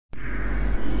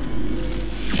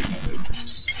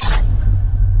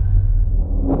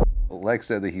Lex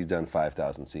said that he's done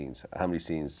 5,000 scenes. How many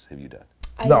scenes have you done?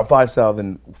 No,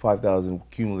 5,000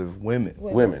 cumulative women.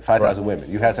 Women, 5,000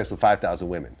 women. You had sex with 5,000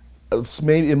 women.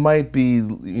 Maybe it might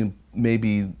be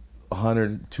maybe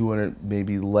 100, 200,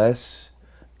 maybe less.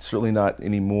 Certainly not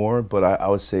anymore, but I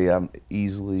would say I'm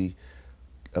easily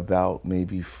about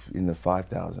maybe in the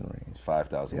 5,000 range.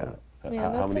 5,000 Yeah. women. Yeah,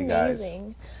 How that's many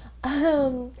amazing.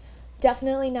 guys?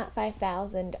 Definitely not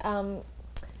 5,000.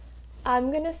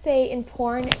 I'm gonna say in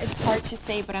porn, it's hard to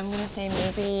say, but I'm gonna say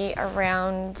maybe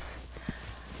around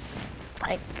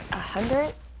like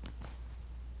 100,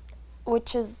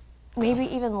 which is maybe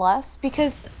even less.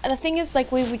 Because the thing is,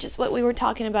 like what we were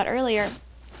talking about earlier,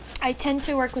 I tend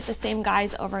to work with the same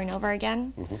guys over and over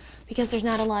again because there's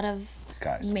not a lot of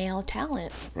male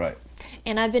talent. Right.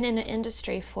 And I've been in the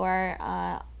industry for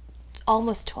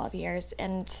almost 12 years,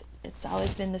 and it's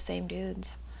always been the same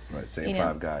dudes. Right, same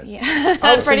 5 guys.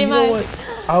 Yeah, pretty much.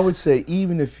 I would say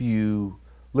even if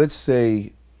let's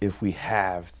say if we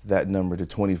halved that number to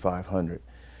 2,500,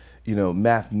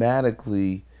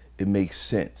 mathematically it makes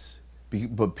sense.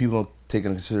 But people don't take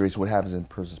into consideration what happens in a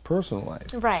person's personal life.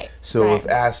 Right. So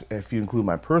right. if you include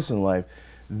my personal life,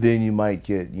 then you might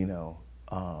get,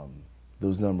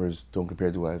 those numbers don't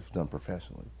compare to what I've done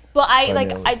professionally. Well,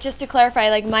 I just to clarify,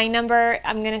 like my number,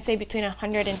 I'm gonna say between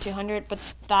 100 and 200, but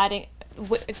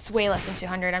it's way less than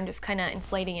 200. I'm just kind of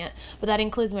inflating it, but that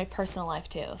includes my personal life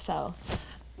too. So.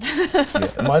 Yeah,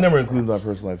 my number includes my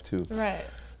personal life too. Right.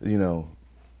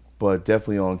 But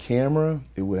definitely on camera,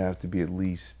 it would have to be at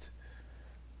least.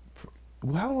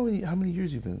 How many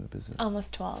years you been in the business?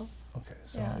 Almost 12. Okay,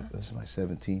 so this is my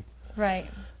 17th. Right.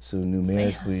 So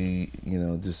numerically,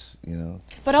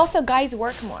 But also, guys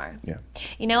work more. Yeah.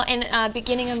 And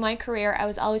beginning of my career, I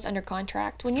was always under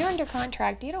contract. When you're under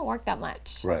contract, you don't work that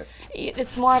much. Right.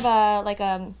 It's more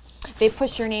of they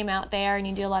push your name out there and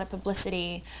you do a lot of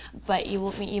publicity, but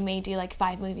you may do like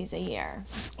 5 movies a year.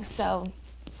 So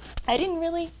I didn't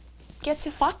really get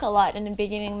to fuck a lot in the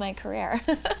beginning of my career.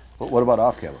 What about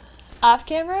off camera? Off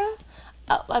camera,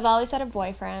 I've always had a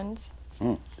boyfriend.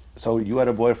 So you had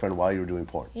a boyfriend while you were doing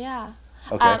porn? Yeah.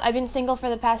 Okay. I've been single for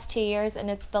the past 2 years, and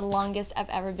it's the longest I've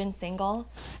ever been single,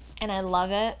 and I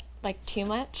love it, like, too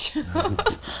much.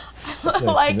 I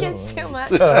like it too much.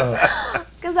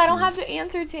 Because I don't have to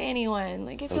answer to anyone.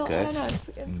 Like, I feel, I don't know,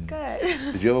 it's good.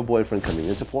 Did you have a boyfriend coming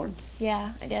into porn?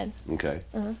 Yeah, I did. Okay.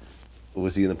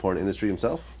 Was he in the porn industry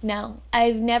himself? No.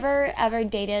 I've never, ever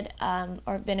dated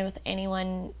or been with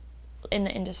anyone in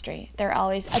the industry. They're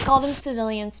always, I call them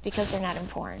civilians because they're not in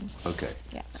porn. Okay.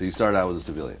 Yeah. So you started out with a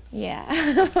civilian.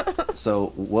 Yeah. So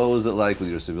what was it like with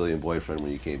your civilian boyfriend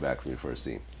when you came back from your first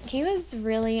scene? He was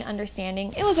really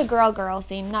understanding. It was a girl-girl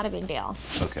scene, not a big deal.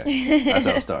 Okay. That's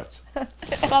how it starts.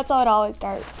 That's how it always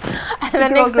starts. And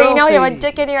then next thing you know, you have a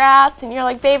dick in your ass and you're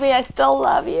like, baby, I still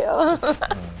love you.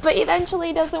 But eventually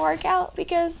it doesn't work out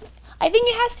because I think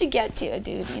it has to get to a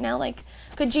dude, like,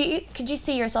 could you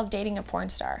see yourself dating a porn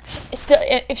star?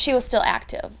 If she was still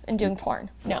active and doing porn?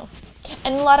 No.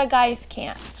 And a lot of guys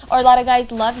can't. Or a lot of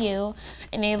guys love you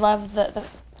and they love the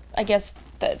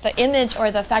image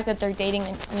or the fact that they're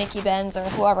dating Nikki Benz or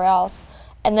whoever else.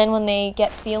 And then when they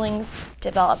get feelings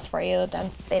developed for you,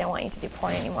 then they don't want you to do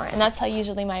porn anymore. And that's how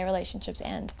usually my relationships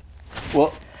end.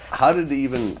 Well, how did it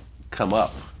even come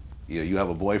up? You have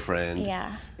a boyfriend.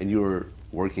 Yeah. And you were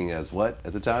working as what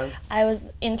at the time? I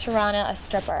was in Toronto, a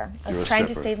stripper. I was trying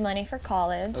to save money for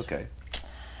college. Okay.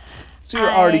 So you're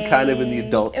already kind of in the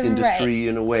adult industry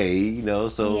in a way,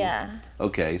 so. Yeah.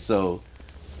 Okay, so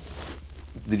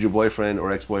did your boyfriend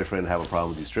or ex-boyfriend have a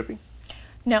problem with you stripping?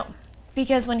 No,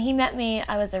 because when he met me,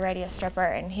 I was already a stripper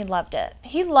and he loved it.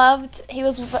 He was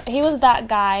that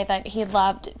guy that he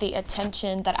loved the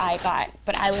attention that I got,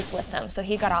 but I was with him, so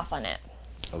he got off on it.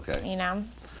 Okay.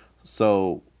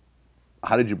 So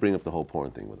how did you bring up the whole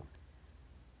porn thing with him?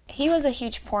 He was a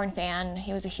huge porn fan.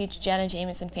 He was a huge Jenna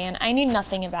Jameson fan. I knew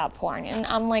nothing about porn, and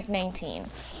I'm like 19.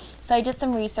 So I did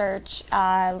some research,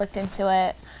 looked into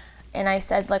it, and I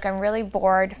said, look, I'm really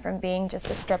bored from being just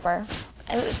a stripper.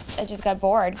 I just got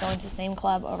bored going to the same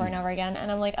club over and over again,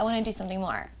 and I'm like, I want to do something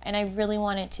more. And I really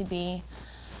wanted to be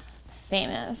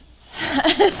famous.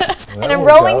 And I'm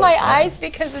rolling my eyes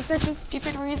because it's such a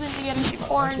stupid reason to get into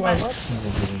porn.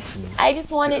 I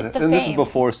just wanted the fame. And this is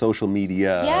before social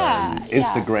media and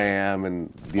Instagram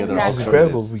and the other alternatives. It's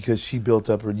incredible because she built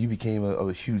up and you became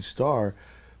a huge star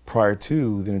prior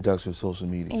to the introduction of social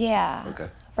media. Yeah. Okay.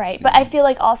 Right, but I feel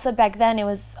like also back then it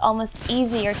was almost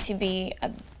easier to be a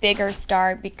bigger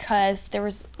star because there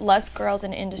was less girls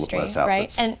in the industry, Less right?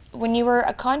 outlets. And when you were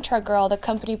a contra girl, the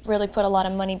company really put a lot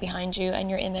of money behind you and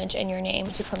your image and your name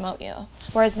to promote you.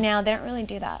 Whereas now they don't really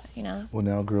do that, you know? Well,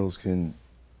 now girls can,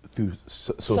 through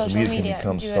social Social media, media, can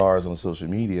become do it. stars on social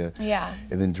media. Yeah.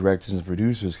 And then directors and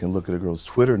producers can look at a girl's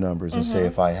Twitter numbers and say,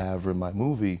 if I have her in my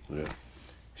movie,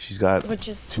 she's got Which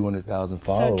is 200,000 So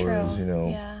followers, true. you know.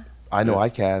 Yeah. I know I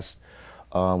cast,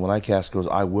 when I cast girls,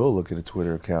 I will look at a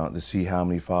Twitter account to see how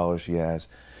many followers she has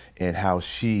and how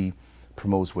she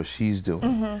promotes what she's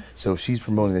doing. So if she's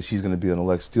promoting that she's going to be on a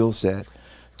Lex Steele set,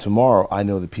 tomorrow I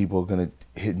know that people are going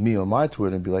to hit me on my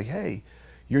Twitter and be like, hey,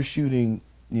 you're shooting,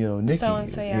 you know, Nikki,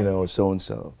 So-and-so, yeah. you know, or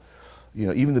so-and-so. You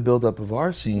know, even the buildup of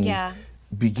our scene Yeah.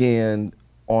 began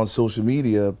on social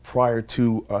media prior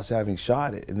to us having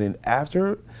shot it. And then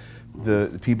after,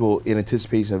 the people in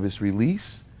anticipation of its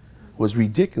release was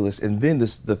ridiculous. And then the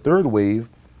third wave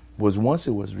was once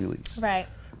it was released. Right.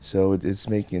 So it's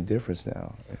making a difference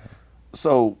now.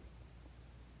 So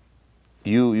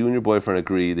you and your boyfriend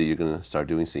agree that you're gonna start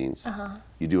doing scenes.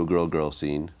 You do a girl-girl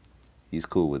scene. He's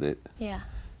cool with it. Yeah.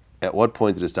 At what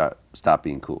point did it stop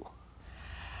being cool?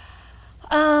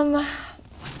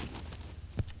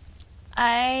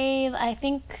 I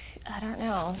think, I don't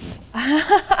know.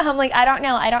 I'm like, I don't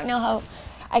know how,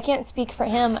 I can't speak for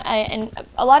him. And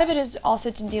a lot of it is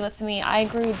also to do with me. I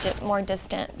grew more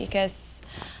distant because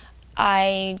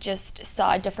I just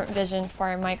saw a different vision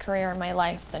for my career and my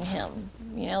life than him.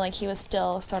 You know, like he was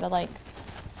still sort of like,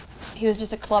 he was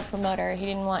just a club promoter. He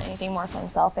didn't want anything more for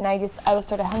himself. And I was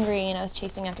sort of hungry and I was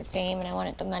chasing after fame and I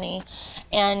wanted the money.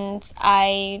 And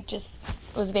I just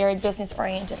was very business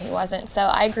oriented. He wasn't. So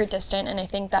I grew distant and I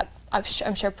think that I'm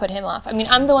sure put him off. I mean,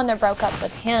 I'm the one that broke up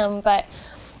with him, but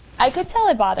I could tell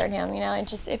it bothered him, you know. It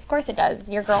just, of course it does.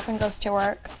 Your girlfriend goes to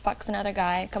work, fucks another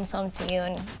guy, comes home to you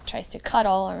and tries to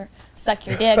cuddle or suck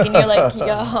your dick, and you're like,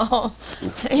 yo,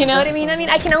 you know what I mean? I mean,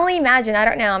 I can only imagine. I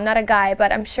don't know. I'm not a guy,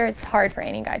 but I'm sure it's hard for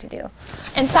any guy to do.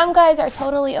 And some guys are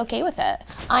totally okay with it.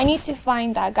 I need to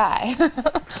find that guy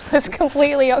who's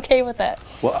completely okay with it.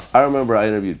 Well, I remember I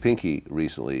interviewed Pinky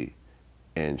recently,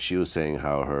 and she was saying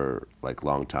how her like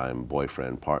longtime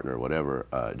boyfriend, partner, whatever,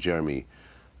 Jeremy,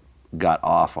 got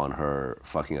off on her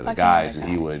fucking other guys,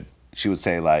 and she would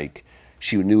say like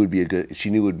she knew it would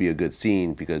be a good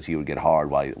scene because he would get hard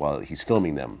while he's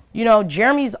filming them. You know,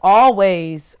 Jeremy's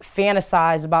always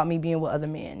fantasized about me being with other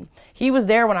men. He was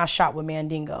there when I shot with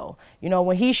Mandingo. You know,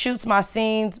 when he shoots my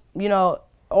scenes, you know,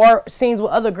 or scenes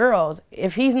with other girls,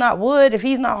 if he's not wood, if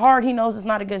he's not hard, he knows it's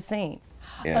not a good scene.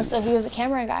 Oh, so he was a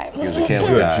camera guy. He was a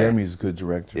camera guy. Jeremy's a good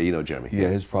director. Yeah, you know Jeremy. Yeah,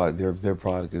 his product, their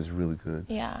product is really good.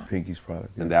 Yeah. Pinky's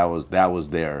product. Yeah. And that was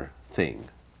their thing,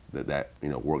 that you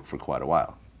know worked for quite a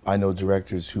while. I know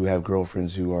directors who have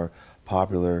girlfriends who are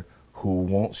popular who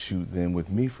won't shoot them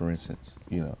with me, for instance.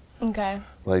 You know. Okay.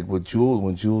 Like with Jules,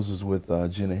 when Jules was with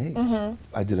Jenna Hayes,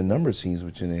 I did a number of scenes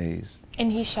with Jenna Hayes.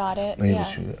 And he shot it. And he yeah. would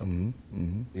shoot it.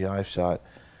 Yeah, I've shot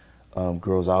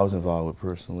girls I was involved with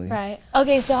personally. Right.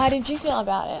 Okay, so how did you feel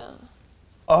about it?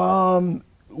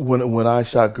 When I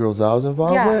shot girls I was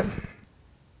involved Yeah. with,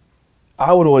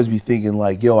 I would always be thinking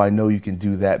like, yo, I know you can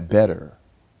do that better.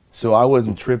 So I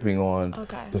wasn't tripping on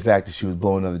the fact that she was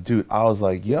blowing another dude. I was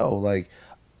like, yo, like,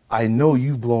 I know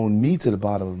you've blown me to the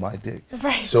bottom of my dick.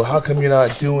 Right. So how come you're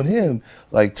not doing him?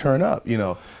 Like, turn up, you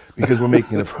know, because we're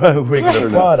making a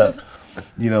product.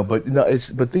 You know, but no,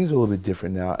 but things are a little bit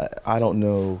different now. I don't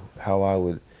know how I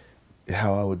would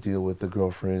deal with a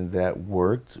girlfriend that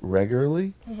worked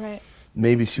regularly. Right.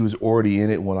 Maybe she was already in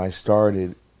it when I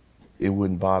started. It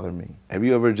wouldn't bother me. Have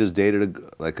you ever just dated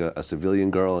a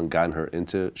civilian girl and gotten her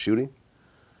into shooting?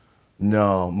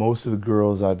 No, most of the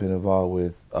girls I've been involved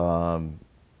with,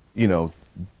 you know,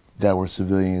 that were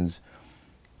civilians,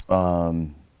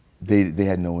 they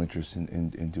had no interest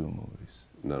in doing movies.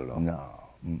 Not at all. No.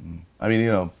 I mean,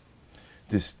 you know,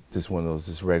 just one of those,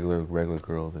 just regular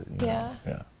girl that. You know,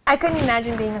 yeah. I couldn't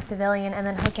imagine being a civilian and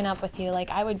then hooking up with you.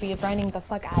 Like, I would be running the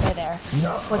fuck out of there.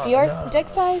 No. With your dick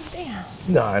size, damn.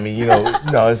 No, I mean, you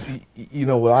know, you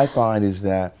know what I find is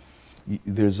that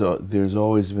there's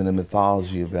always been a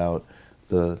mythology about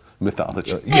the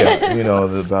mythology. Yeah, you know,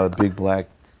 about a big black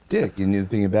dick, and the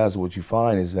thing about it is what you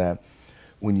find is that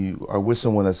when you are with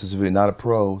someone that's a civilian, not a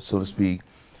pro, so to speak,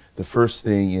 the first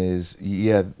thing is,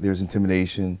 yeah, there's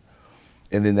intimidation,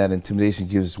 and then that intimidation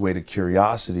gives way to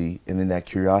curiosity, and then that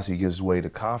curiosity gives way to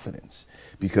confidence,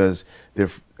 because they're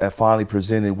finally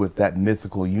presented with that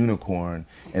mythical unicorn,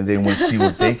 and they want to see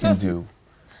what they can do.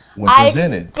 when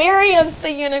presented. I experienced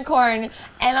the unicorn,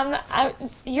 and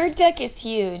your dick is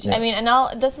huge. Yeah. I mean,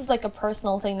 and this is like a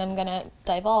personal thing that I'm gonna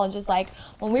divulge. Is like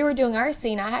when we were doing our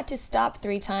scene, I had to stop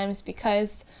 3 times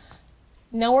because,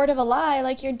 no word of a lie,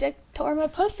 like your dick tore my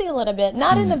pussy a little bit.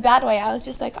 Not in the bad way. I was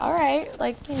just like, all right,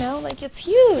 like, you know, like it's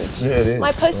huge. Yeah, it is.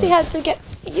 My pussy had to get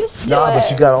used to it. Nah, but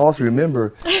you gotta also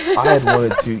remember, I had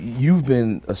wanted to. You've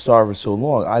been a star for so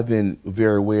long. I've been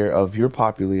very aware of your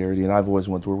popularity, and I've always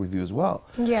wanted to work with you as well.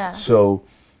 Yeah. So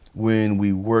when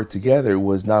we worked together, it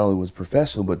was not only was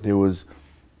professional, but there was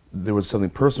something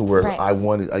personal where Right. I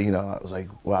wanted, you know, I was like,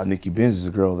 wow, Nikki Benz is a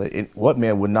girl that, what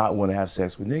man would not want to have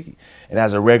sex with Nikki? And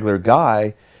as a regular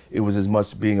guy, it was as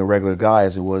much being a regular guy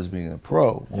as it was being a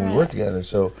pro when we worked together.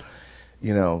 So,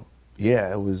 you know,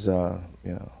 yeah, it was, you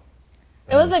know.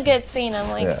 It was a good scene. I'm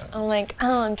like, Yeah.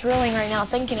 I'm drooling right now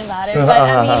thinking about it. But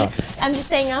I mean, I'm just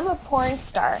saying, I'm a porn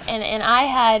star, and I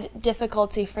had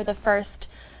difficulty for the first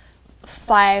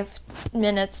 5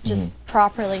 minutes just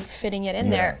properly fitting it in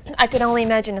there. I could only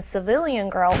imagine a civilian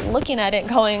girl looking at it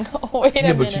going, wait a minute.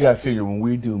 Yeah, but you gotta figure, when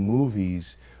we do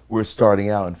movies, we're starting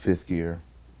out in 5th gear.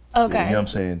 Okay. You know what I'm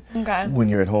saying? Okay. When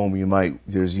you're at home, you might,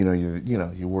 there's, you know,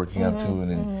 you're working out to it,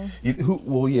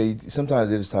 and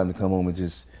sometimes it is time to come home and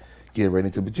just get right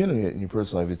into it. But generally, in your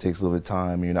personal life, it takes a little bit of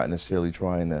time, and you're not necessarily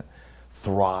trying to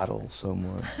throttle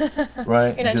someone,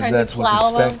 right? You're not Because trying that's to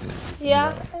plow what's them. expected.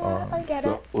 Yeah, you know? I get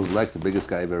So it. was Lex the biggest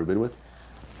guy you've ever been with?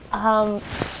 I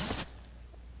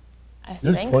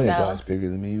There's think plenty so. of guys bigger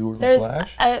than me. You were There's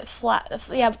Flash?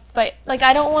 yeah, but like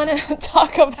I don't want to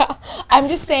talk about. I'm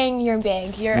just saying you're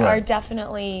big. You are Right.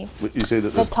 definitely What, you say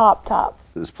that the top.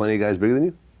 there's plenty of guys bigger than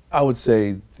you? I would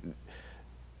say,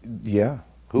 yeah.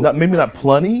 Maybe not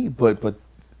plenty, but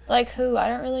Like who? I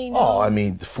don't really know. oh, I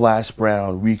mean, Flash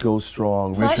Brown, Rico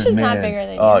Strong, Flash Richard is Mann. not bigger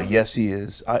than you. Yes, he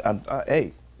is.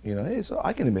 Hey, you know, hey, so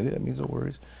I can admit it. That means no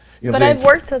worries. You know But what I'm I've saying?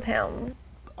 worked with him.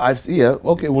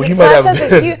 Okay. Well, you Flash might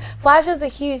have. Flash has a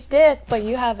huge dick, but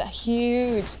you have a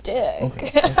huge dick.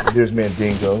 Okay. There's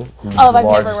Mandingo, who's Oh, the I've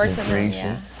never largest worked in with him, creation.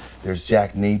 yeah. There's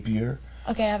Jack Napier.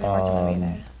 Okay, I haven't worked with him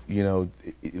either.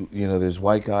 You know, there's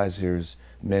white guys. There's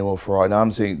Manuel Ferrara. Now I'm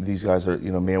saying these guys are,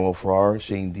 you know, Manuel Ferrara,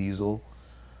 Shane Diesel.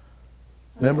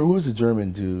 Remember, who was the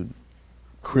German dude?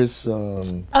 Chris.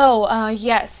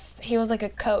 Yes, he was like a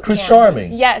coke. Chris can.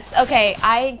 Charming. Yes. Okay,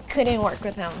 I couldn't work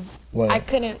with him. Why? I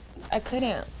couldn't.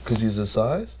 Because he's the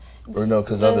size, or no?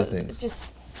 Because other things. Just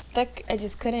thick. I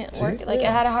just couldn't See? work. Like Yeah.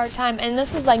 I had a hard time, and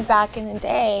this was like back in the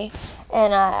day,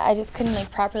 and I just couldn't like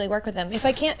properly work with him. If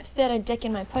I can't fit a dick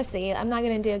in my pussy, I'm not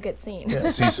gonna do a good scene.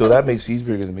 Yeah. See, so that makes he's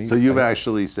bigger than me. So you've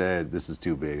actually said, this is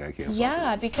too big, I can't.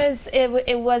 Yeah, because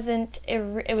it wasn't.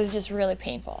 It was just really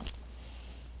painful.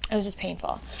 It was just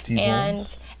painful. Steve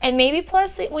Holmes? And maybe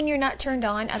plus when you're not turned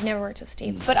on, I've never worked with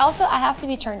Steve, but also I have to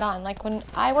be turned on. Like when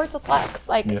I worked with Lex,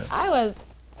 like Yeah. I was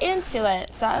into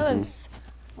it, so I was.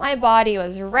 My body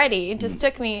was ready. It just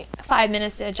took me 5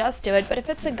 minutes to adjust to it. But if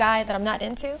it's a guy that I'm not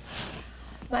into,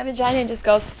 my vagina just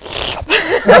goes.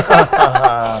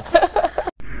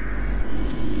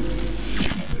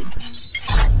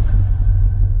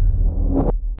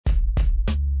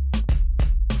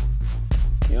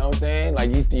 You know what I'm saying?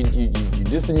 Like you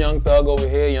dissing Young Thug over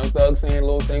here, Young Thug saying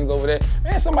little things over there.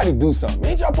 Man, somebody do something.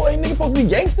 Ain't y'all niggas supposed to be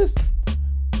gangsters?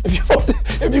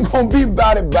 If you gonna be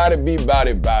about it, be about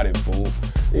it, fool.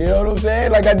 You know what I'm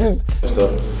saying? Like I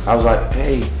was like,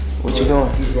 hey, what you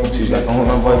doing? She was like, I'm with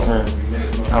my boyfriend.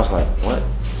 I was like, what?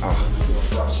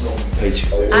 Oh, hate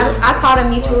you. I called a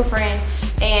mutual friend,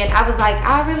 and I was like,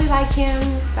 I really like him,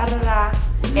 da da da,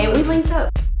 and we linked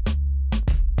up.